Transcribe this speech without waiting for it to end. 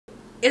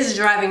It's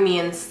driving me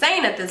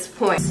insane at this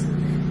point.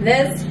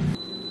 This.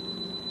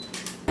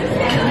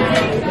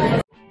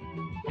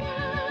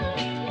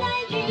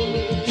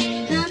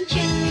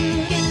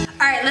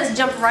 Alright, let's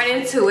jump right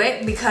into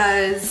it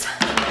because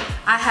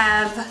I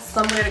have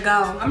somewhere to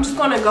go. I'm just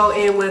gonna go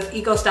in with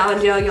Eco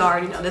Styling Gel. You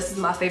already know this is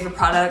my favorite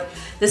product.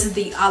 This is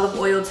the Olive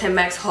Oil 10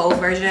 Max Hold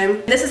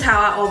version. This is how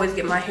I always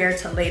get my hair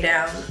to lay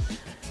down.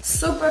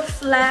 Super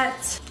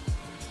flat.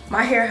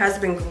 My hair has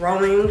been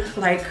growing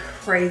like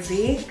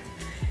crazy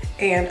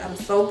and I'm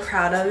so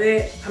proud of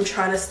it. I'm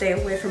trying to stay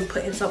away from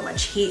putting so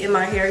much heat in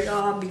my hair,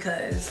 y'all,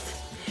 because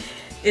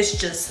it's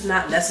just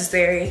not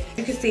necessary.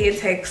 You can see it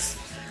takes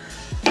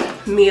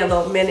me a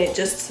little minute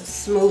just to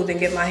smooth and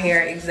get my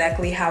hair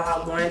exactly how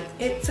I want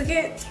it to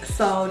get.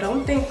 So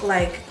don't think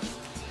like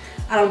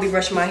I don't be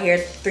brushing my hair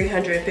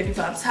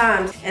 355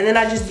 times. And then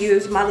I just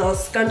use my little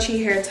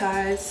scunchy hair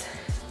ties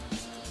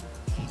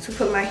to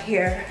put my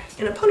hair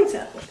in a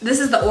ponytail. This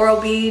is the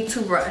Oral-B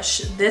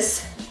toothbrush.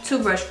 This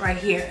toothbrush right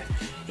here,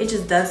 it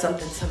just does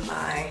something to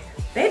my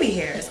baby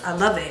hairs. I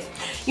love it.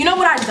 You know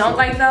what I don't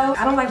like though?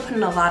 I don't like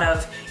putting a lot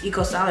of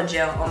Eco Styling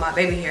Gel on my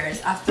baby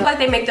hairs. I feel like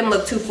they make them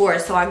look too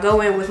forced. So I go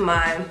in with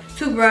my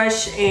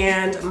toothbrush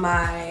and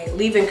my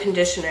leave-in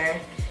conditioner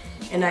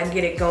and I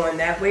get it going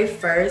that way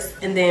first.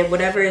 And then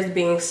whatever is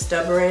being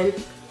stubborn,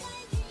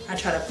 I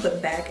try to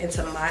put back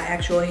into my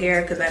actual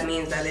hair because that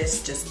means that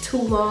it's just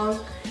too long,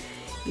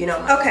 you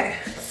know. Okay,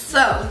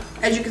 so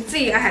as you can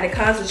see, I had to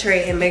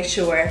concentrate and make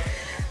sure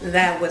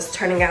that was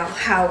turning out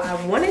how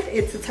I wanted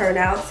it to turn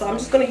out. So I'm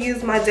just gonna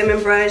use my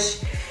Denman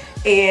brush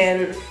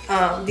and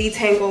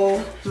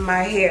detangle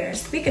my hair.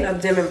 Speaking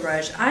of Denman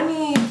brush, I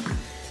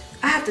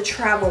have to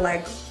travel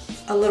like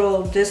a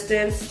little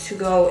distance to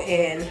go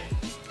and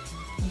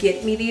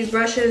get me these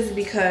brushes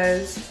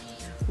because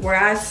where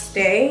I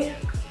stay,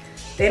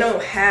 they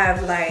don't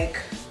have like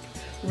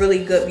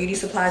really good beauty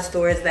supply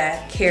stores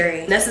that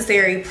carry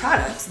necessary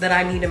products that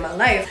I need in my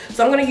life.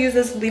 So I'm gonna use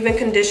this leave-in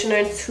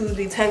conditioner to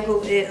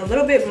detangle it a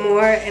little bit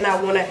more, and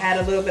I wanna add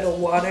a little bit of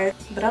water,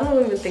 but I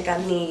don't even think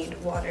I need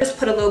water. Just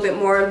put a little bit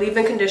more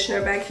leave-in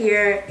conditioner back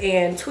here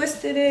and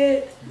twisted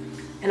it,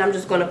 and I'm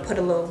just gonna put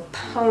a little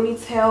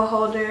ponytail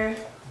holder.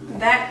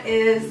 That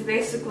is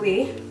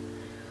basically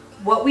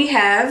what we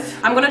have.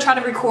 I'm gonna try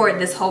to record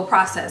this whole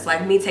process,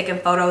 like me taking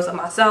photos of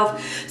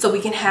myself, so we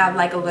can have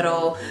like a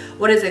little,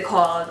 what is it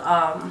called,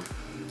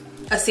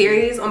 a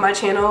series on my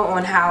channel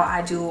on how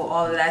I do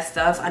all of that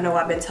stuff. I know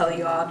I've been telling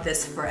you all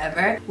this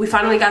forever. We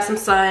finally got some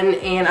sun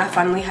and I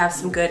finally have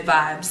some good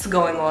vibes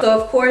going on.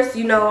 So of course,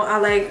 you know, I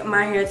like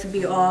my hair to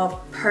be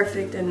all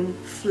perfect and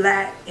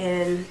flat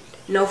and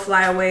no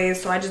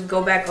flyaways, so I just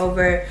go back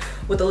over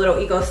with a little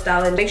Eco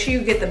Styling. Make sure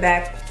you get the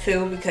back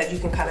too, because you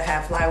can kind of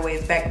have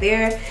flyaways back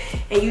there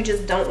and you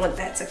just don't want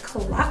that to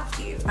clock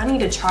you. I need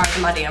to charge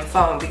my damn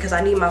phone because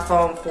I need my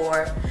phone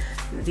for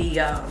the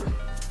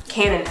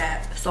Canon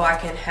app so I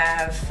can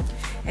have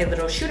a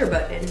little shooter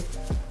button.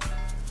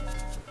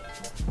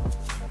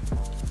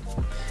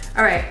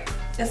 All right,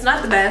 it's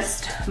not the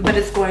best, but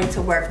it's going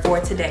to work for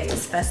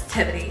today's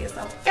festivities,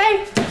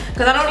 okay?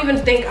 Because I don't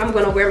even think I'm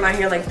gonna wear my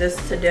hair like this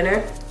to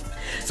dinner.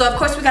 So of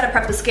course we gotta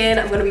prep the skin.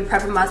 I'm gonna be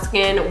prepping my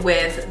skin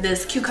with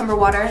this cucumber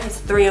water. It's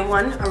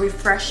 3-in-1, a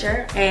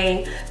refresher,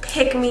 a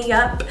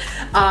pick-me-up.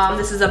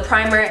 This is a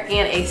primer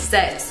and a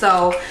set.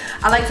 So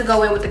I like to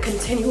go in with the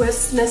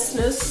continuousness.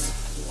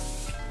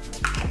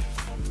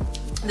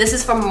 This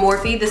is from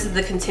Morphe. This is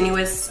the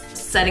continuous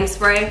setting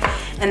spray.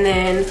 And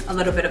then a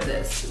little bit of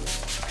this.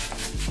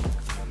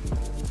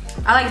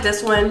 I like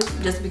this one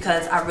just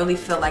because I really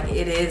feel like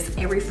it is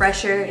a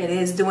refresher. It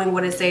is doing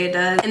what it say it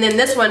does. And then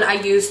this one I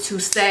use to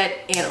set,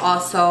 and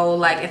also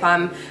like if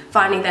I'm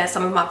finding that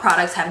some of my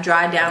products have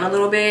dried down a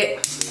little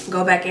bit,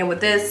 go back in with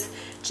this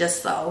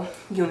just so,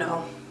 you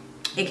know,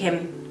 it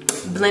can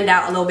blend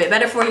out a little bit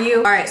better for you.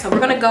 All right, so we're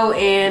gonna go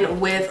in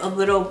with a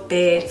little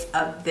bit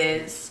of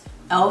this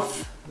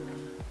e.l.f.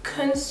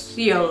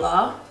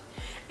 concealer.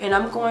 And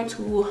I'm going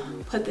to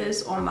put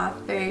this on my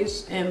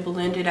face and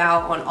blend it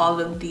out on all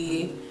of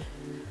the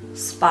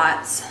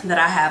spots that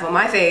I have on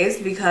my face,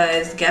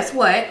 because guess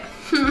what?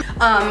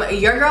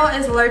 Your girl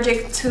is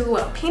allergic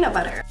to peanut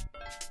butter.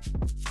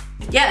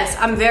 Yes,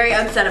 I'm very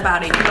upset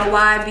about it. You know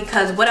why?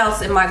 Because what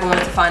else am I going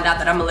to find out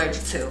that I'm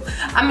allergic to?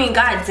 I mean,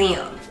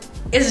 goddamn,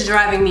 it's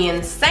driving me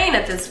insane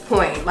at this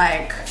point.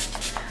 Like,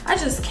 I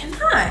just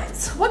cannot.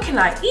 What can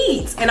I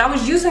eat? And I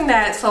was using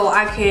that so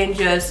I can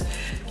just,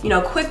 you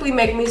know, quickly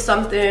make me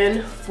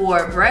something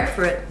for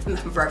breakfast.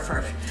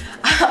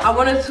 I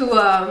wanted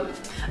to,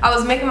 I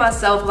was making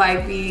myself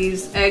like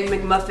these Egg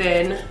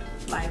McMuffin,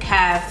 like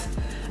half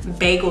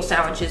bagel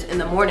sandwiches in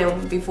the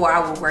morning before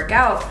I would work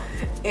out.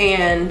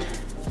 And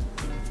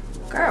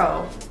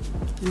girl,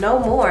 no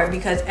more,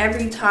 because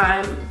every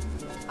time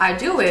I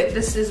do it,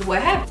 this is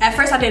what happens. At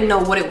first I didn't know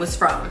what it was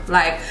from.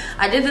 Like,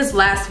 I did this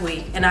last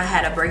week and I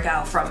had a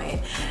breakout from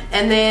it.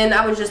 And then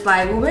I was just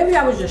like, well, maybe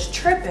I was just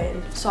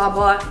tripping. So I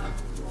bought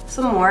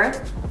some more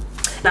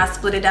and I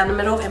split it down the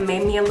middle and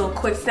made me a little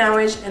quick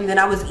sandwich. And then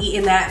I was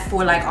eating that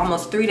for like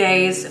almost 3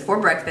 days for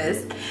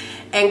breakfast.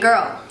 And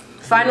girl,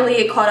 Finally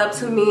it caught up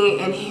to me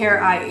and here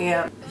I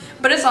am.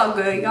 But it's all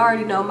good. You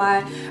already know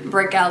my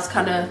breakouts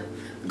kind of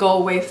go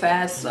away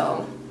fast,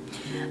 so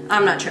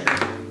I'm not tripping.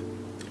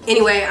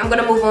 Anyway, I'm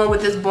gonna move on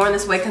with this Born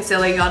This Way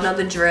concealer. Y'all know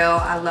the drill.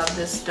 I love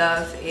this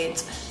stuff.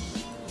 It,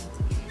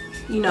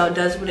 you know,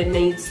 does what it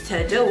needs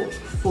to do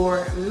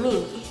for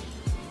me.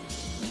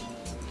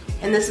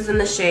 And this is in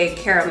the shade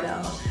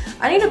Caramel.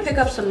 I need to pick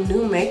up some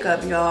new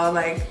makeup, y'all.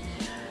 Like,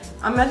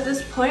 I'm at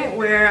this point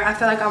where I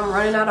feel like I'm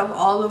running out of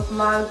all of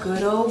my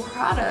good old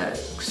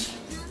products.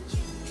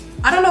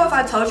 I don't know if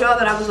I told y'all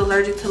that I was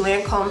allergic to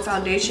Lancome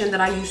foundation that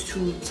I used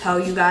to tell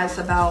you guys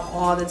about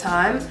all the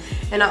time.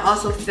 And I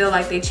also feel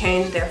like they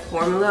changed their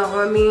formula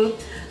on me.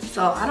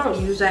 So I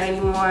don't use that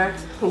anymore.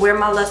 Where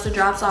my luster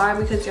drops are,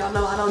 because y'all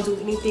know I don't do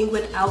anything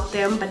without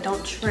them. But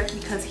don't trip,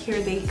 because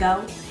here they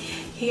go.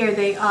 Here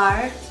they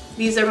are.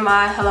 These are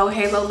my Hello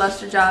Halo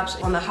luster drops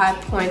on the high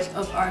points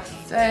of our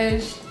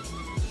face.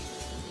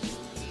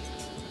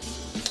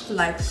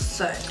 Like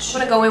such.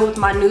 I'm gonna go in with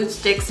my Nude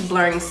Stix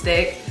blurring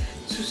stick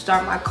to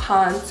start my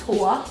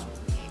contour.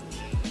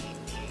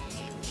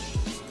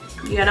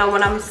 You know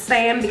what I'm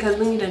saying? Because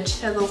we need a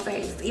chisel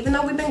face. Even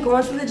though we've been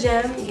going to the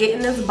gym,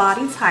 getting this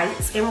body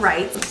tight and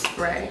right.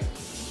 Spray.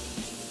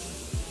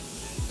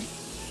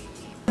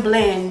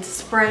 Blend.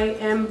 Spray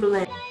and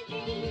blend.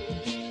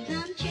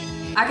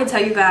 I can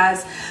tell you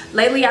guys,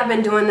 lately I've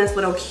been doing this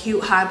little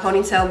cute high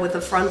ponytail with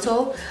a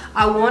frontal.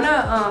 I want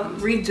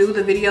to redo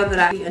the video that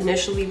I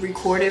initially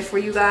recorded for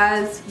you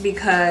guys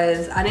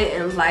because I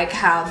didn't like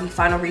how the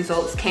final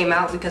results came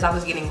out because I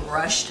was getting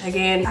rushed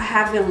again. I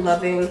have been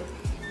loving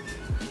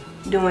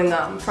doing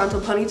frontal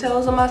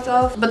ponytails on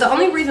myself, but the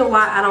only reason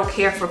why I don't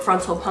care for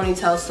frontal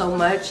ponytails so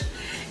much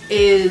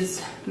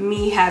is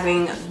me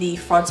having the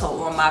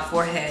frontal on my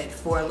forehead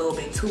for a little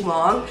bit too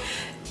long.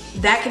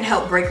 That can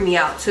help break me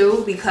out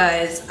too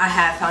because I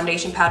have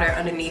foundation powder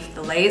underneath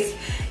the lace,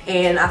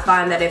 and I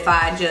find that if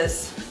I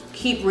just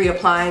keep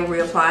reapplying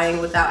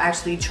without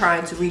actually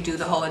trying to redo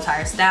the whole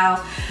entire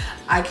style,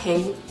 I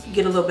can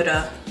get a little bit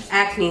of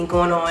acne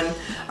going on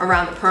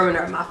around the perimeter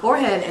of my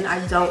forehead, and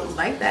I don't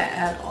like that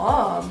at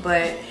all.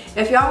 But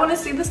if y'all want to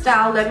see the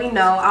style, let me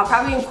know. I'll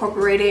probably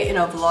incorporate it in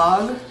a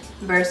vlog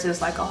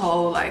versus like a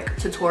whole like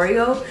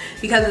tutorial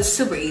because it's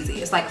super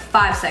easy. It's like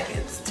 5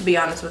 seconds, to be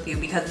honest with you,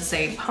 because it's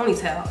a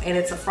ponytail and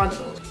it's a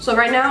frontal. So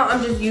right now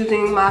I'm just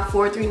using my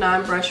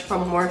 439 brush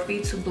from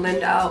Morphe to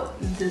blend out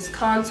this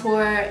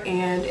contour.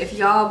 And if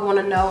y'all want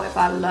to know if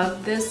I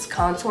love this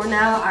contour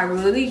now, I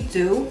really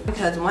do,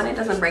 because one, it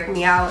doesn't break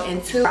me out,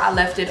 and two, I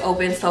left it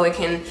open so it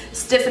can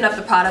stiffen up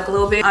the product a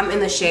little bit. I'm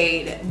in the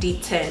shade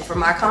Deep 10 for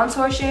my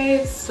contour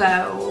shade,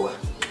 so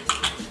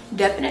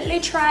definitely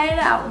try it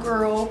out,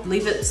 girl.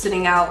 Leave it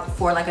sitting out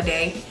for like a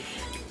day.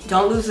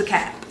 Don't lose the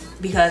cap,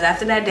 because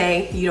after that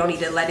day, you don't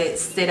need to let it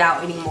sit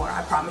out anymore.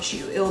 I promise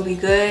you. It will be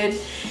good,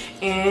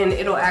 and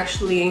it'll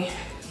actually,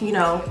 you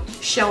know,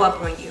 show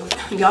up on you.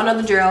 Y'all know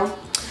the drill.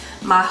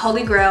 My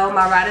holy grail,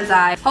 my ride or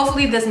die.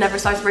 Hopefully this never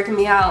starts breaking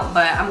me out,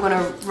 but I'm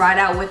gonna ride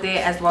out with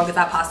it as long as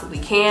I possibly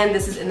can.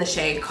 This is in the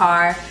shade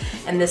Car,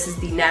 and this is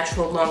the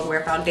Natural Long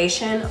Wear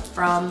Foundation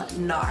from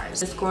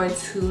Nars. Just going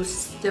to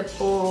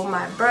stipple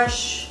my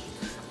brush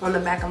on the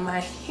back of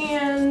my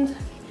hand,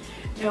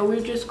 and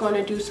we're just going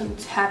to do some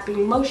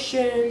tapping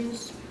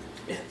motions.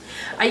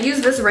 I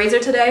used this razor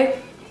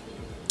today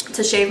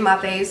to shave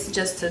my face,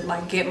 just to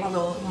like get my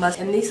little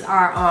mustache. And these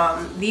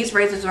are these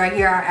razors right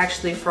here are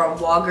actually from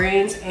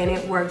Walgreens, and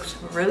it works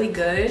really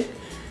good.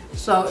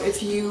 So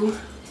if you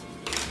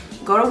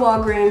go to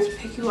Walgreens,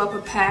 pick you up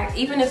a pack,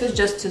 even if it's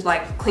just to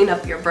like clean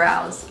up your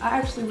brows. I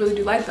actually really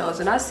do like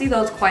those, and I see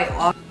those quite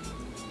often.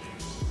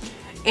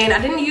 And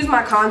I didn't use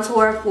my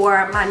contour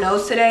for my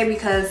nose today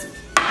because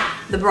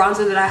the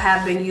bronzer that I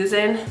have been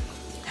using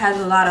has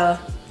a lot of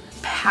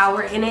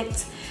power in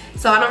it.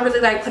 So I don't really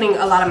like putting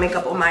a lot of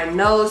makeup on my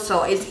nose,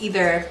 so it's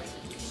either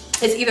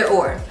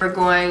or. We're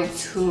going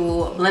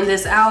to blend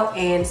this out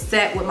and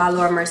set with my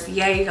Laura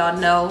Mercier. Y'all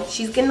know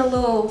she's getting a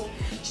little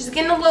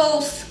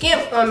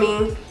skimp on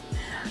me.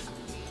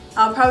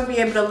 I'll probably be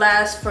able to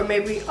last for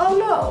maybe, oh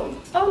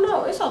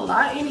no, it's a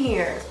lot in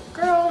here.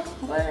 Girl,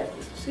 what?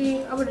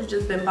 See, I would have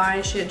just been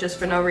buying shit just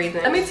for no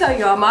reason. Let me tell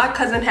y'all, my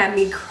cousin had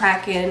me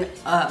cracking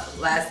up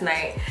last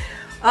night.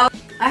 I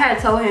had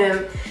told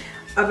him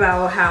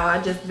about how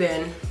I just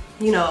been,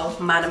 you know,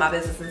 minding my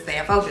business and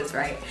staying focused,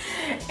 right?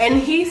 And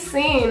he's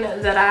seen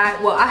that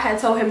I had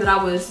told him that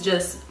I was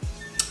just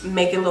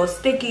making little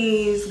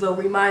stickies, little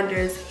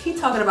reminders. He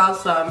talking about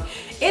some,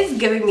 it's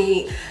giving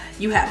me,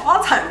 you have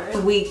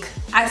Alzheimer's week.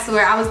 I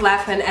swear I was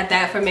laughing at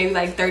that for maybe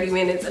like 30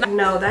 minutes. And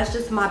no, that's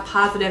just my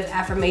positive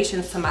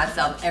affirmations to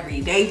myself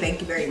every day.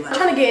 Thank you very much. I'm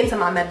trying to get into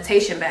my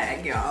meditation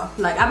bag, y'all.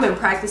 Like, I've been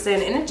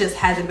practicing and it just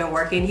hasn't been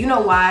working. You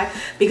know why?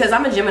 Because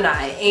I'm a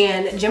Gemini,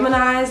 and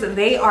Geminis,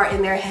 they are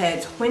in their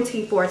head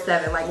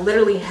 24/7, like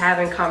literally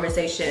having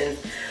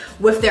conversations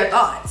with their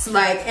thoughts.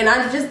 Like, and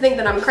I just think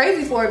that I'm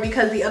crazy for it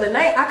because the other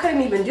night I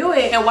couldn't even do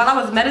it. And while I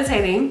was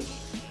meditating,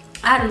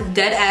 I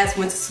dead ass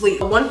went to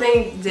sleep. One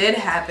thing did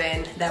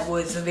happen that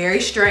was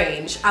very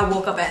strange. I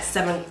woke up at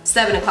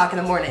 7 o'clock in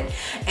the morning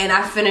and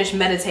I finished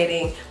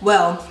meditating.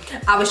 Well,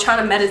 I was trying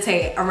to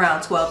meditate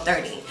around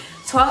 12:30.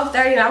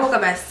 12:30 and I woke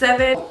up at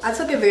 7. I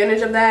took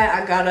advantage of that.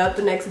 I got up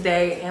the next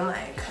day and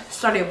like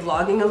started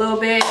vlogging a little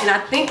bit. And I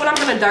think what I'm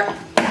gonna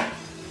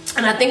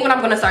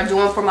start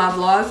doing for my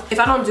vlogs, if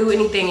I don't do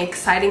anything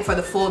exciting for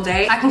the full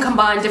day, I can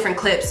combine different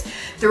clips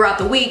throughout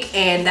the week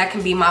and that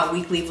can be my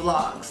weekly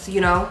vlogs,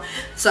 you know?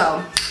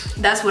 So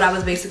that's what I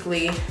was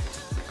basically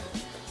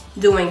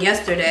doing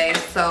yesterday.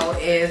 So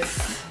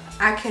if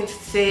I can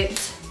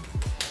fit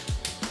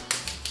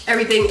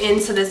everything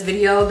into this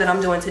video that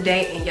I'm doing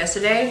today and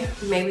yesterday,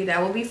 maybe that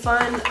will be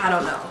fun. I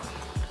don't know.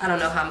 I don't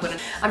know how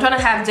I'm trying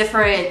to have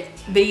different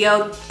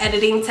video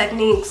editing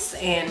techniques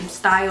and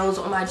styles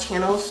on my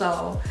channel,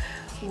 so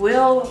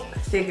we'll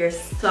figure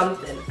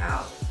something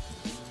out.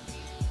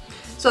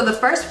 So the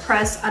first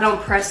press, I don't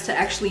press to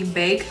actually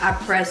bake, I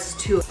press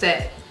to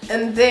set.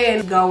 And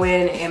then go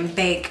in and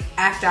bake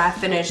after I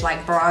finish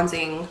like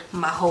bronzing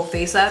my whole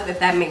face up, if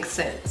that makes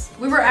sense.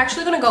 We were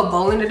actually gonna go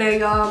bowling today,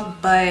 y'all,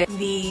 but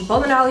the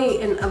bowling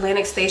alley in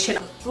Atlantic Station,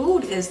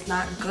 food is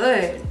not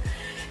good.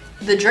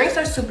 The drinks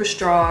are super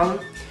strong.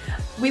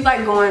 We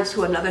like going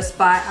to another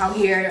spot out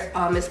here,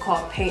 it's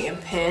called Paint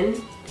and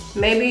Pen.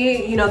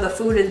 Maybe, you know, the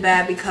food is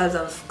bad because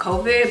of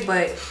COVID,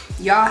 but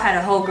y'all had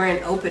a whole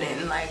grand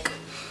opening. Like,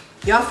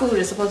 y'all food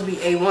is supposed to be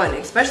A1,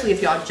 especially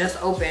if y'all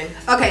just open.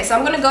 Okay, so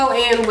I'm gonna go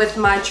in with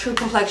my True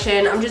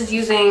Complexion. I'm just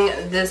using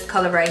this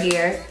color right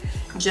here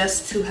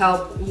just to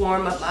help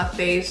warm up my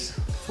face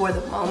for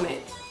the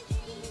moment.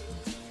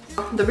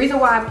 The reason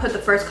why I put the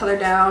first color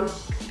down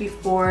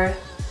before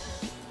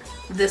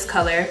this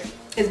color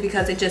is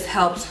because it just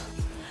helps,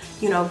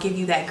 you know, give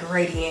you that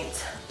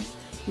gradient,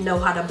 know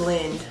how to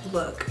blend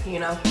look, you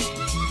know.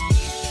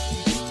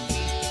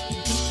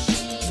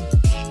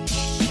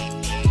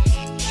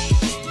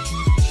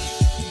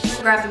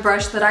 Grab the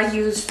brush that I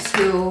used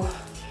to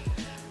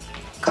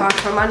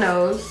contour my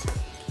nose,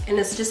 and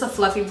it's just a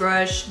fluffy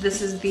brush.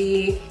 This is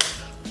the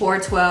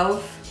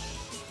 412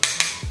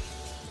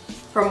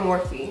 from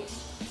Morphe.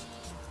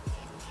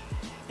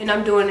 And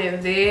I'm doing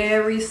it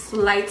very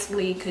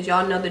slightly because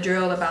y'all know the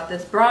drill about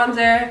this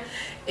bronzer.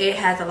 It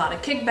has a lot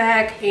of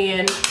kickback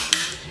and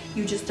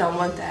you just don't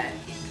want that,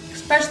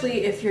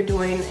 especially if you're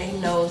doing a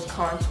nose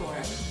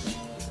contour.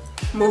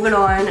 Moving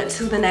on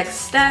to the next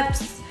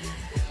steps,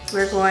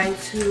 we're going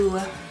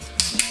to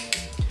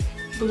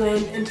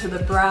blend into the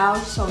brow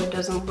so it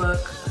doesn't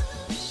look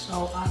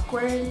so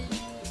awkward,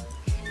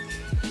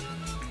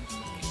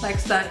 like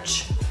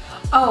such.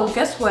 Oh,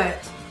 guess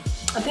what?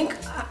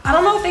 I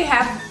don't know if they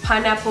have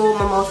pineapple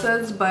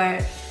mimosas,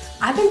 but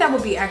I think that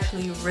would be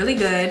actually really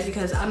good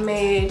because I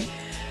made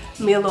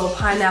me a little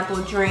pineapple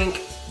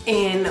drink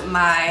in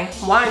my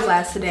wine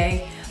glass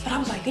today. But I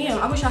was like, damn,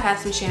 I wish I had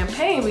some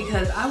champagne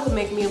because I would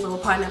make me a little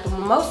pineapple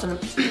mimosa.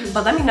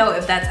 But let me know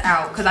if that's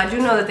out, because I do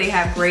know that they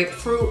have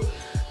grapefruit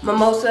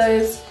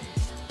mimosas,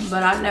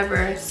 but I've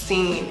never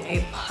seen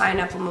a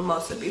pineapple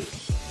mimosa before.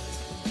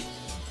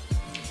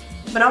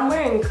 But I'm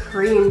wearing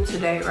cream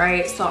today,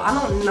 right? So I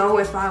don't know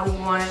if I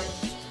want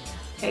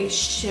a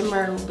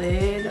shimmer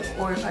lid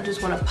or if I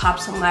just want to pop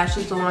some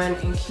lashes on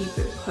and keep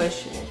it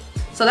pushing.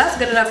 So that's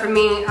good enough for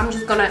me. I'm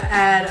just gonna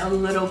add a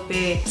little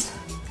bit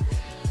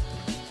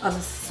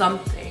of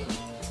something.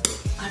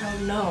 I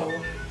don't know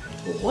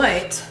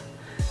what,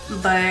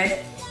 but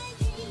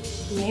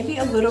maybe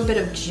a little bit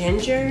of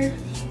ginger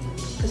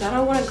because I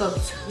don't want to go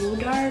too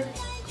dark.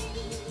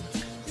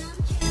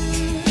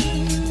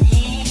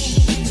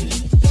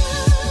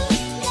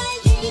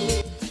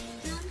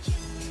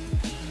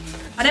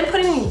 I didn't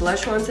put any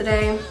blush on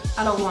today.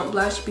 I don't want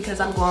blush because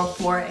I'm going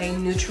for a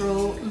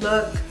neutral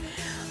look.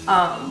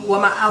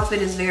 Well, my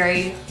outfit is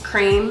very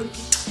cream,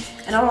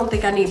 and I don't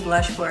think I need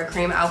blush for a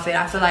cream outfit.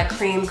 I feel like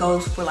cream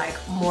goes for like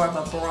more of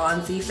a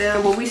bronzy feel.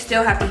 What we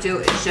still have to do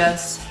is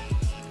just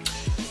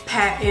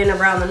pat in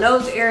around the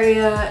nose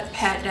area,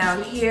 pat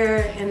down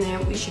here, and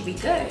then we should be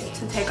good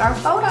to take our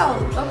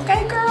photos.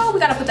 Okay, girl? We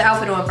gotta put the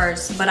outfit on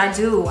first. But I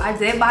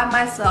did buy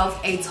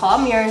myself a tall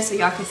mirror so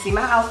y'all can see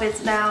my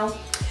outfits now.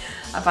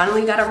 I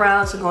finally got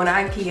around to going to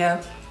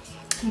IKEA.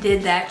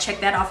 Did that, check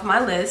that off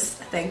my list.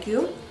 Thank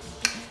you.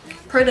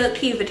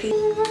 Productivity.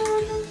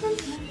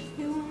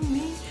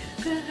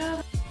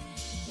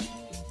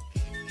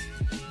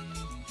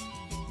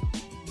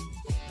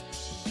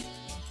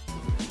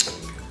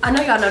 I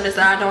know y'all noticed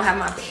that I don't have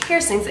my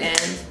piercings in.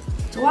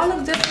 Do I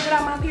look different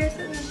without my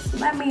piercings?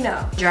 Let me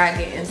know.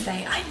 Drag it and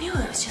say, I knew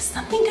it was just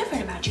something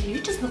different about you.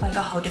 You just look like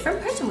a whole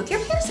different person with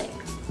your piercings.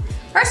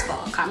 First of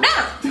all, calm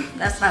down.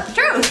 That's not the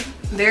truth.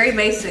 Very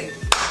basic.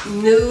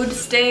 Nude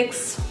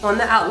Stix on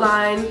the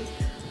outline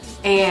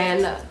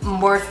and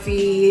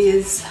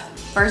Morphe's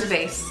First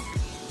Base.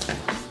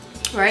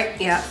 Right?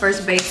 Yeah,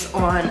 First Base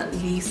on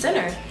the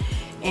center.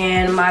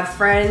 And my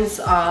friend's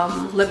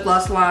lip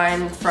gloss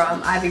line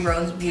from Ivy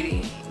Rose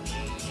Beauty.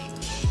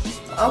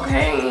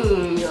 Okay.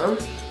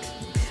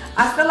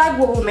 I feel like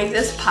what will make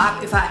this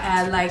pop if I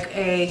add like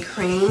a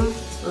cream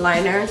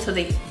liner to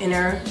the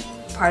inner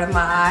part of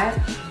my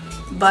eye.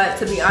 But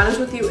to be honest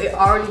with you, it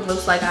already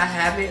looks like I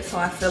have it, so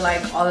I feel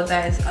like all of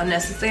that is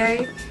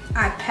unnecessary.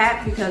 I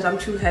pat because I'm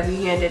too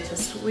heavy-handed to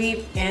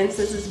sweep, and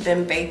since it's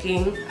been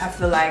baking, I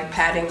feel like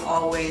patting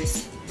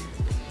always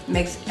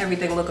makes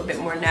everything look a bit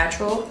more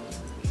natural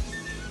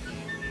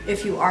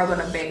if you are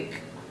gonna bake.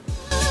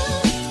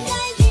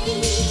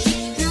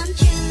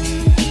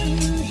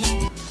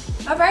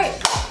 All right,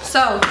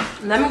 so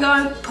let me go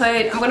and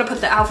I'm gonna put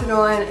the outfit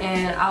on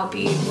and I'll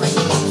be right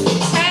back.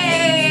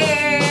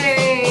 Hey!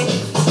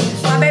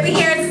 My baby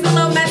hair is a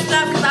little messed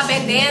up because I've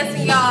been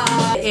dancing,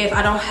 y'all. If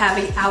I don't have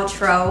an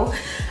outro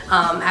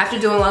after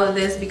doing all of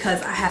this,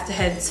 because I have to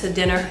head to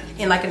dinner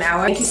in like an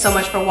hour. Thank you so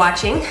much for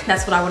watching.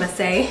 That's what I want to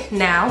say.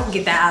 Now,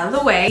 get that out of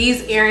the way.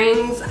 These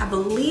earrings, I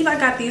believe I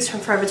got these from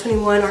Forever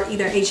 21 or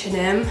either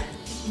H&M.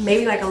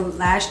 Maybe like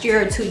last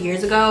year or 2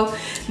 years ago.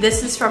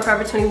 This is from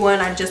Forever 21.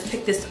 I just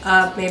picked this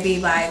up maybe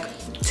like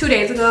 2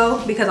 days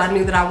ago because I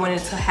knew that I wanted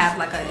to have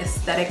like an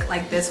aesthetic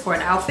like this for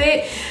an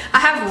outfit. I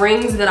have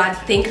rings that I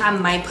think I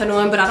might put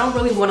on, but I don't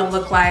really want to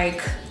look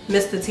like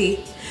Mr.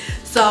 T.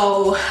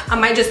 So I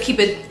might just keep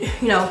it,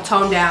 you know,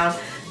 toned down.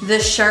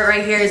 This shirt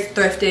right here is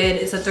thrifted.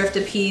 It's a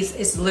thrifted piece.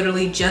 It's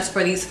literally just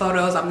for these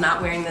photos. I'm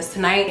not wearing this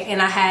tonight.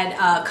 And I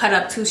had cut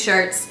up 2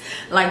 shirts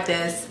like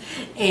this.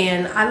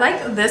 And I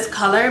like this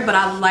color, but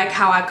I like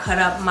how I cut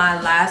up my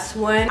last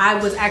one. I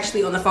was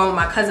actually on the phone with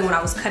my cousin when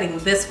I was cutting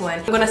this one.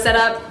 I'm gonna set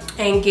up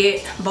and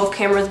get both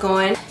cameras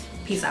going.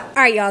 Peace out. All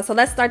right, y'all, so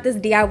let's start this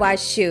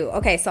DIY shoot.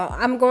 Okay, so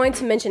I'm going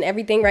to mention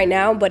everything right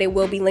now, but it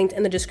will be linked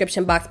in the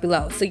description box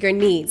below. So your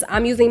needs.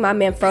 I'm using my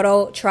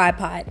Manfrotto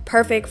Tripod.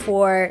 Perfect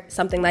for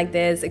something like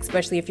this,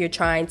 especially if you're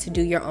trying to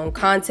do your own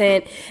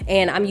content.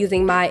 And I'm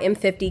using my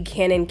M50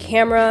 Canon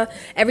camera.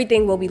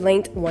 Everything will be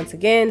linked once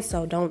again,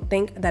 so don't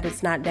think that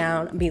it's not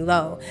down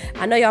below.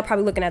 I know y'all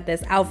probably looking at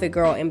this outfit,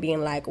 girl, and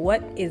being like,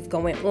 what is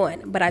going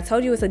on? But I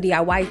told you it's a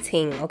DIY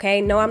thing, okay?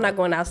 No, I'm not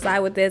going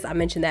outside with this. I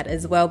mentioned that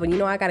as well, but you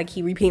know I gotta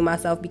keep repeating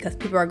myself because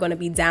people are going to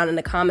be down in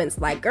the comments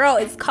like, girl,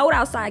 it's cold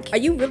outside. Are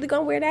you really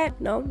going to wear that?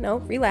 No,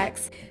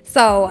 relax.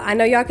 So I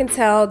know y'all can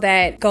tell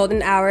that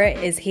golden hour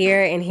is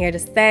here and here to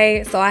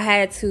stay. So I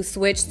had to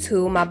switch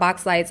to my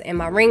box lights and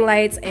my ring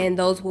lights, and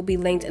those will be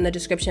linked in the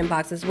description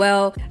box as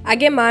well. I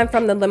get mine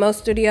from the Limo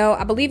Studio.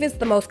 I believe it's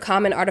the most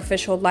common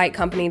artificial light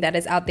company that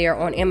is out there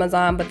on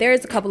Amazon, but there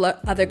is a couple of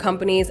other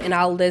companies, and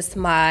I'll list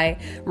my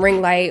ring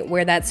light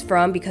where that's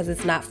from because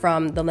it's not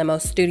from the Limo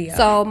Studio.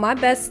 So my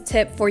best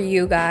tip for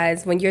you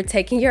guys, when you're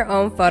taking your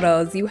own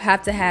photos, you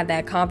have to have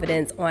that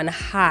confidence on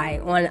high,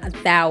 on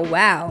thou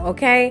wow,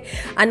 okay?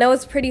 I know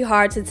it's pretty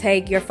hard to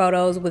take your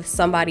photos with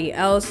somebody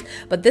else,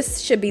 but this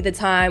should be the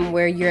time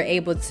where you're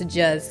able to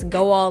just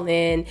go all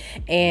in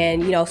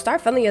and, you know,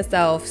 start feeling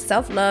yourself.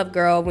 Self-love,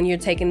 girl, when you're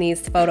taking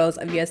these photos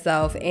of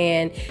yourself,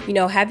 and, you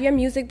know, have your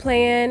music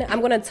playing. I'm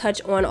gonna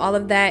touch on all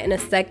of that in a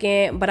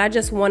second, but I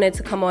just wanted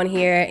to come on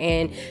here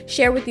and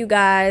share with you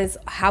guys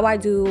how I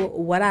do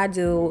what I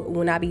do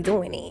when I be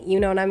doing it.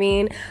 You know what I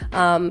mean?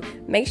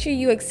 Make sure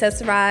you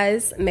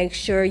accessorize, make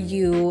sure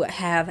you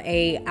have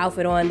a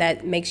outfit on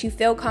that makes you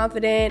feel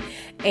confident,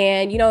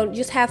 and, you know,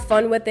 just have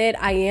fun with it.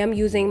 I am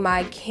using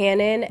my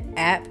Canon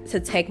app to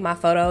take my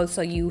photos,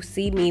 so you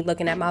see me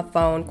looking at my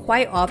phone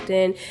quite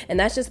often, and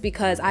that's just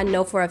because I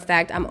know for a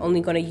fact I'm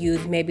only going to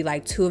use maybe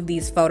like 2 of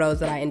these photos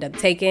that I end up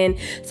taking.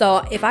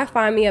 So if I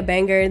find me a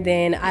banger,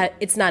 then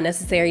it's not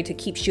necessary to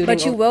keep shooting.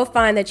 But you will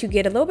find that you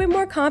get a little bit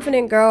more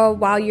confident, girl,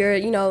 while you're,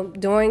 you know,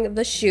 doing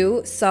the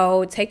shoot.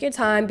 So take your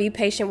time, be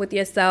patient with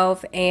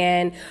yourself,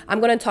 and I'm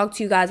going to talk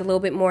to you guys a little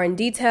bit more in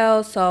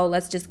detail, so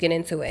let's just get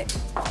into it.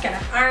 Gotta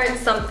iron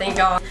something,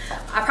 y'all.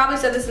 I probably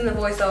said this in the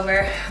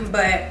voiceover,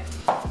 but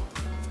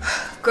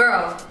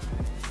girl,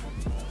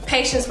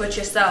 patience with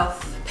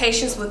yourself,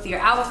 patience with your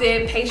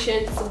outfit,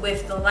 patience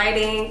with the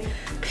lighting,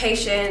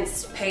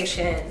 patience.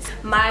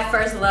 My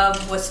first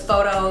love was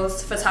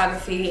photos,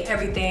 photography,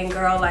 everything,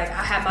 girl. Like,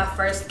 I had my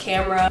first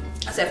camera.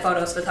 I said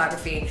photos,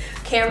 photography,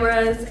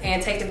 cameras,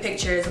 and taking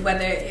pictures,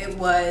 whether it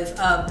was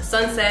of the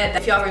sunset.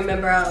 If y'all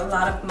remember, a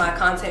lot of my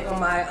content on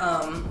my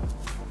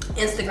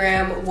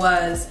Instagram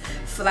was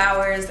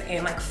flowers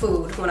and like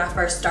food when I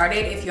first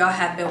started. If y'all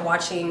have been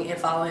watching and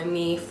following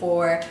me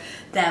for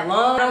that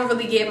long, I don't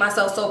really get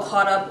myself so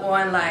caught up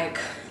on like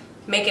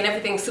making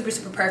everything super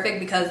perfect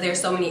because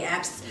there's so many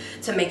apps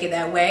to make it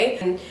that way.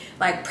 And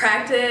like,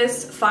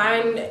 practice,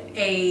 find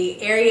a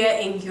area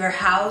in your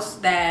house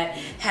that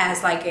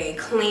has like a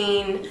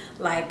clean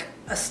like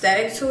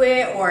aesthetic to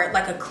it, or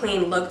like a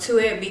clean look to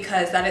it,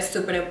 because that is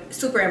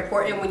super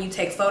important when you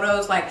take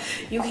photos. Like,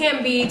 you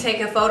can't be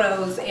taking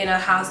photos in a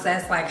house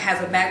that's like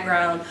has a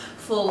background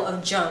full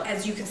of junk.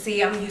 As you can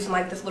see, I'm using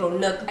like this little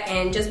nook,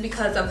 and just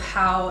because of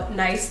how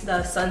nice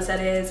the sunset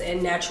is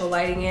and natural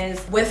lighting is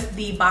with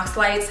the box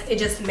lights, it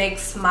just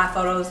makes my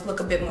photos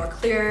look a bit more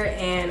clear.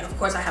 And of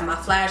course I have my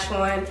flash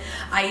on.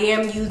 I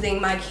am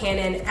using my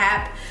Canon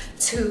app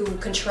to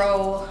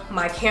control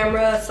my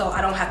camera, so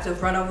I don't have to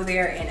run over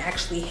there and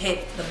actually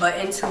hit the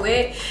button to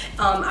it.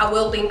 I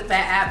will link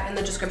that app in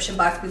the description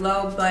box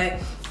below, but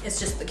it's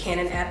just the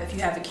Canon app if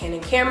you have a Canon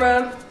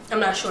camera. I'm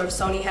not sure if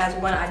Sony has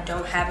one. I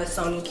don't have a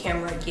Sony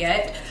camera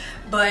yet,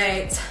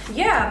 but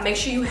yeah, make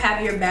sure you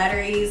have your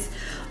batteries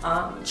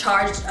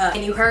charged up.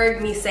 And you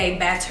heard me say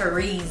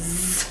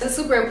batteries. It's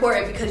super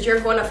important because you're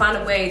going to find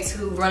a way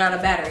to run out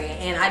of battery,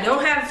 and I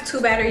don't have 2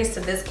 batteries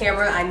to this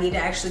camera. I need to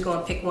actually go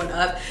and pick one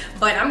up,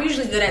 but I'm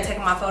usually good at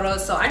taking my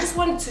photos, so I just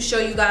wanted to show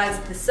you guys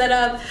the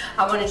setup.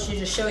 I wanted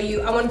to show you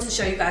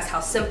guys how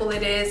simple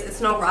it is.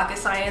 It's no rocket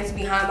science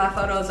behind my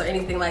photos or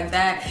anything like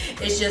that.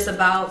 It's just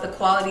about the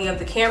quality of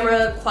the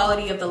camera,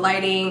 quality of the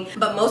lighting,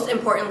 but most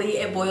importantly,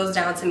 it boils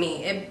down to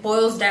me. It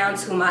boils down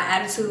to my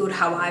attitude,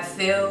 how I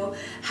feel,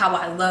 how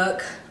I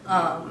look.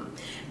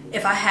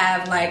 If I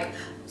have like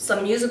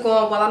some music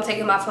on while I'm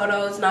taking my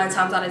photos, 9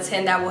 times out of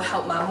 10 that will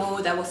help my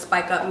mood, that will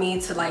spike up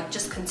me to like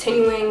just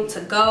continuing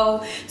to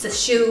go to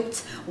shoot.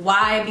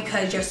 Why?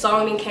 Because your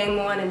song came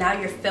on and now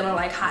you're feeling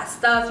like hot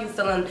stuff. You're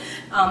feeling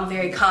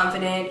very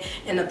confident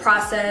in the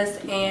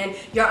process, and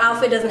your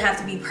outfit doesn't have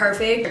to be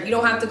perfect. You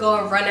don't have to go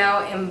and run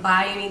out and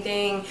buy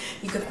anything.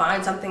 You can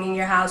find something in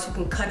your house, you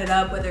can cut it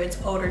up, whether it's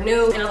old or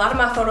new. And a lot of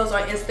my photos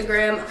on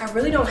Instagram, I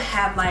really don't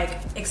have like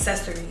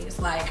accessories.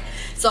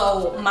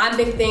 So my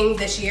big thing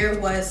this year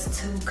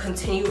was to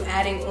continue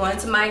adding on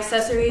to my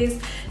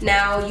accessories.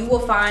 Now you will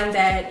find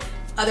that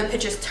other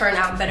pictures turn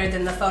out better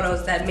than the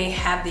photos that may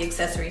have the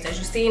accessories. As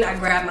you've seen, I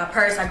grabbed my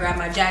purse, I grabbed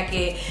my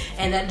jacket,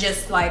 and that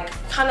just like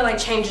kind of like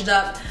changed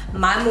up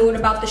my mood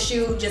about the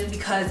shoot, just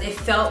because it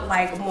felt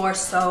like more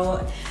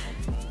so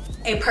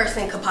a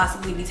person could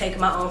possibly be taking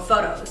my own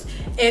photos.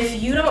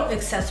 If you don't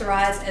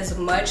accessorize as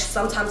much,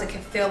 sometimes it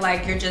can feel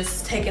like you're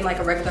just taking like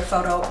a regular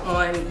photo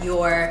on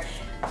your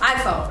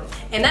iPhone,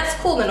 and that's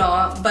cool and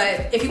all,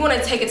 but if you want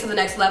to take it to the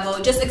next level,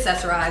 just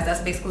accessorize.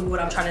 That's basically what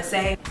I'm trying to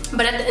say.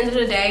 But at the end of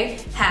the day,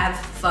 have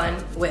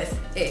fun with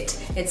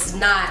it. It's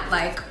not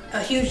like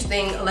a huge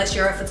thing unless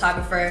you're a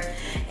photographer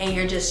and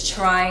you're just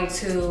trying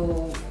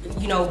to,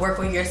 you know, work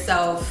on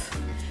yourself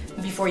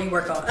before you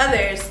work on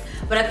others.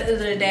 But at the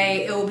end of the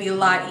day, it will be a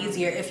lot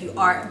easier if you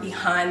are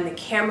behind the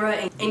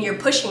camera and you're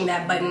pushing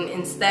that button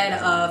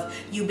instead of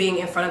you being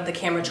in front of the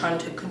camera trying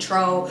to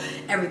control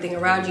everything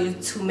around you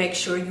to make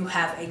sure you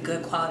have a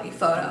good quality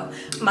photo.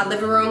 My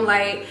living room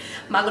light,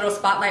 my little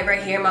spotlight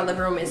right here, my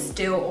living room is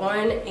still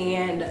on,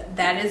 and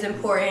that is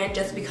important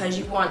just because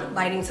you want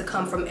lighting to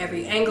come from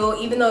every angle.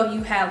 Even though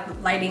you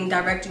have lighting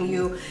directing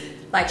you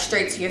like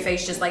straight to your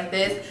face just like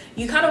this,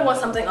 you kind of want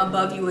something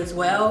above you as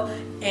well.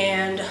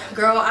 And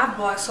girl, I've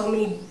bought so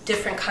many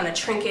different kind of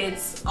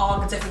trinkets,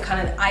 all different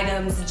kind of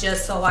items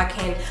just so I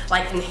can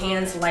like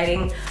enhance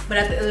lighting. But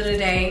at the end of the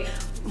day,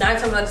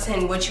 9 times out of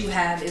 10 what you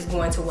have is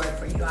going to work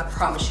for you, I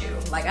promise you.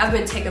 Like, I've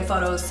been taking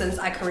photos since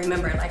I can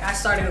remember. Like, I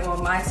started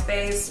on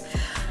MySpace,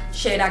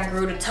 shit, I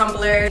grew to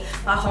Tumblr.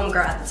 My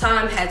homegirl at the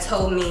time had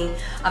told me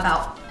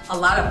about a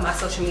lot of my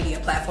social media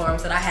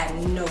platforms that I had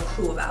no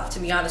clue about, to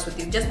be honest with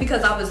you, just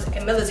because I was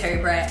a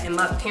military brat and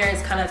my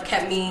parents kind of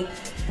kept me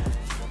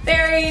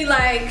very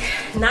like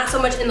not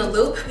so much in the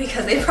loop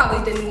because they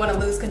probably didn't want to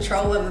lose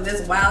control of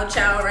this wild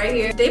child right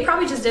here. They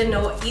probably just didn't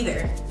know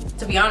either,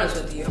 to be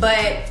honest with you.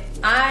 But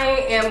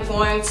I am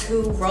going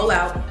to roll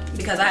out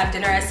because I have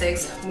dinner at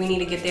 6. We need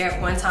to get there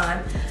at 1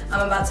 time.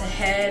 I'm about to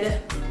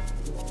head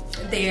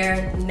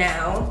there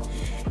now.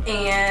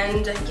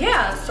 And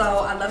yeah, so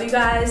I love you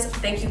guys.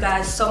 Thank you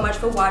guys so much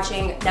for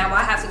watching. Now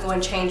I have to go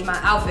and change my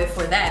outfit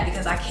for that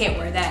because I can't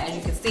wear that, as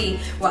you can see.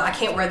 Well, I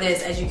can't wear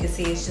this, as you can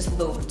see. It's just a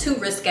little too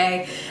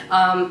risque.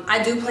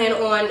 I do plan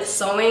on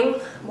sewing.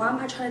 Why am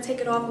I trying to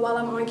take it off while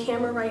I'm on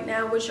camera right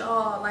now with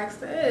y'all like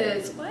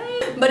this?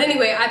 What? But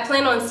anyway, I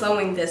plan on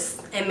sewing this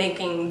and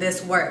making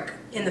this work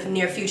in the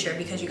near future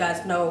because you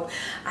guys know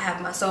I have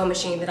my sewing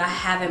machine that I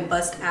haven't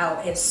bust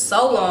out in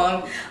so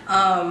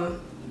long.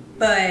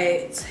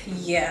 But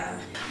yeah,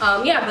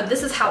 but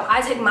this is how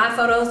I take my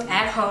photos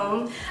at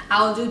home.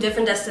 I'll do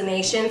different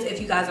destinations. If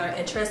you guys are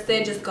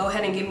interested, just go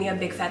ahead and give me a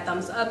big fat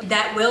thumbs up.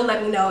 That will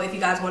let me know if you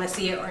guys want to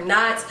see it or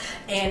not.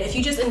 And if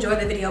you just enjoyed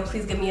the video,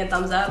 please give me a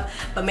thumbs up.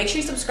 But make sure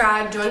you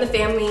subscribe, join the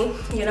family.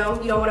 You know,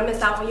 you don't want to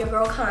miss out on your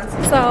girl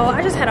content. So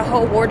I just had a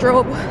whole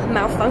wardrobe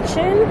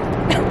malfunction.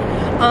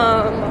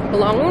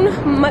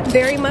 Blown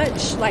very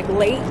much, like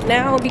late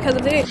now because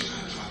of it.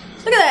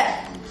 Look at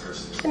that.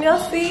 Can y'all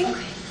see?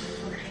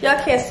 Y'all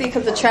can't see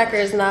because the tracker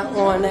is not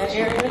on that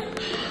area.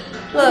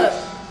 Look.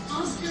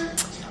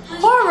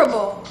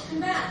 Horrible.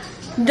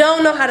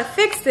 Don't know how to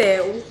fix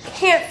it.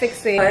 Can't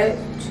fix it.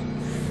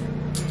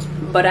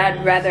 But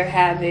I'd rather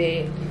have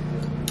it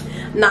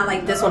not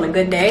like this on a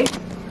good day.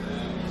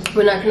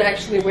 We're not gonna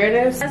actually wear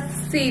this. Let's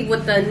see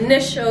what the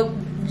initial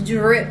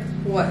drip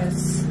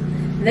was.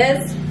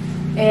 This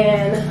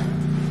and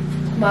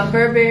my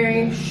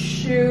Burberry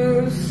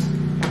shoes,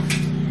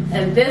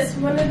 and this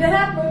wanted to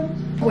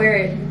happen. Wear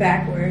it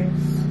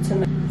backwards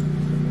tonight,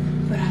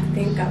 but I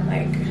think I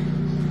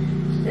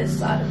like this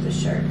side of the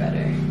shirt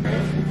better.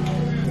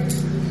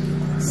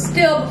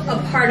 Still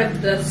a part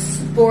of the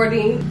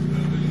sporty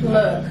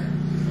look.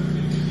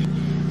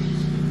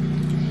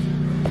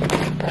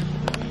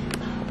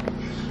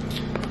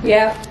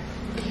 Yeah,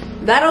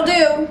 that'll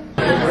do.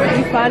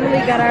 We finally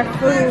got our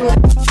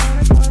food.